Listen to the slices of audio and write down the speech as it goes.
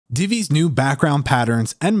Divi's new background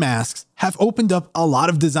patterns and masks have opened up a lot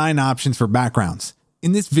of design options for backgrounds.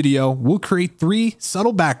 In this video, we'll create 3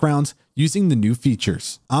 subtle backgrounds using the new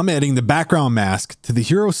features. I'm adding the background mask to the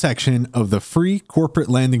hero section of the free corporate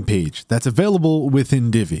landing page that's available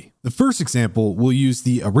within Divi. The first example will use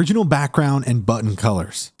the original background and button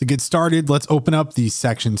colors. To get started, let's open up the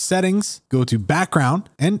section settings, go to background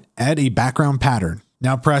and add a background pattern.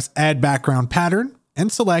 Now press add background pattern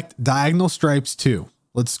and select diagonal stripes 2.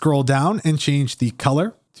 Let's scroll down and change the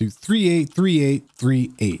color to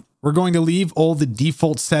 383838. We're going to leave all the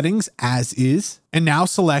default settings as is, and now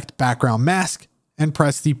select background mask and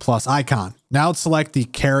press the plus icon. Now let's select the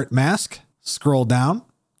caret mask, scroll down,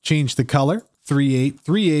 change the color,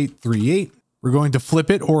 383838. We're going to flip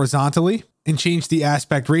it horizontally and change the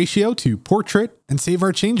aspect ratio to portrait and save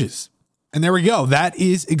our changes. And there we go. That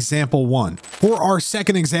is example 1. For our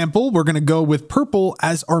second example, we're going to go with purple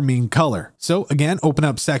as our main color. So again, open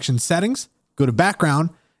up section settings, go to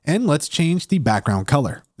background, and let's change the background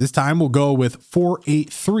color. This time we'll go with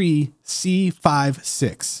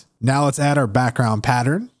 483C56. Now let's add our background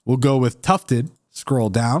pattern. We'll go with tufted, scroll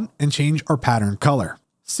down, and change our pattern color.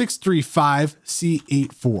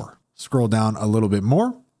 635C84. Scroll down a little bit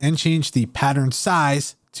more and change the pattern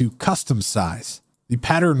size to custom size. The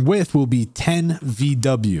pattern width will be 10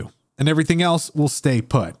 VW and everything else will stay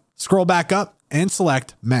put. Scroll back up and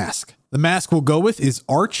select mask. The mask we'll go with is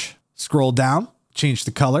arch. Scroll down, change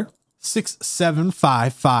the color,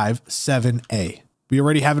 67557A. We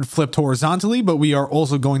already have it flipped horizontally, but we are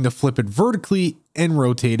also going to flip it vertically and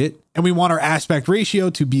rotate it. And we want our aspect ratio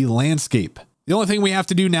to be landscape. The only thing we have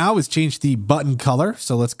to do now is change the button color.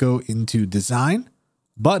 So let's go into design,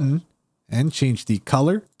 button, and change the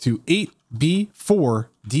color to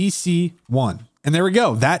 8B4DC1. And there we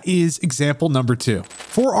go. That is example number 2.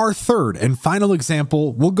 For our third and final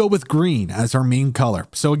example, we'll go with green as our main color.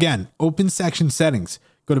 So again, open section settings,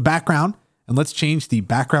 go to background, and let's change the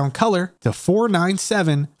background color to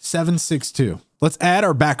 497762. Let's add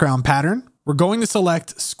our background pattern. We're going to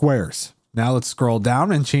select squares. Now let's scroll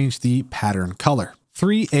down and change the pattern color,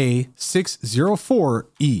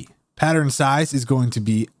 3A604E. Pattern size is going to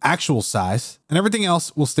be actual size, and everything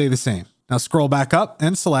else will stay the same. Now scroll back up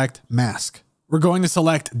and select mask. We're going to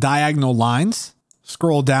select diagonal lines,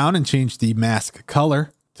 scroll down and change the mask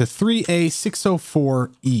color to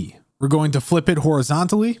 3A604E. We're going to flip it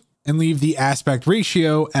horizontally and leave the aspect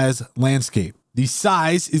ratio as landscape. The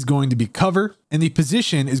size is going to be cover and the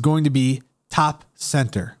position is going to be top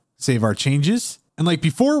center. Save our changes. And like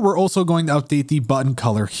before, we're also going to update the button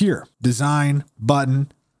color here. Design, button,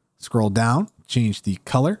 scroll down, change the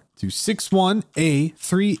color to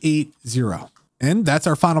 61A380. And that's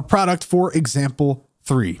our final product for example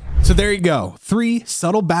 3. So there you go. 3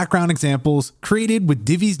 subtle background examples created with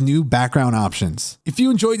Divi's new background options. If you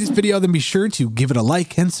enjoyed this video, then be sure to give it a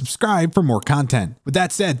like and subscribe for more content. With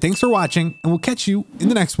that said, thanks for watching and we'll catch you in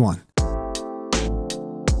the next one.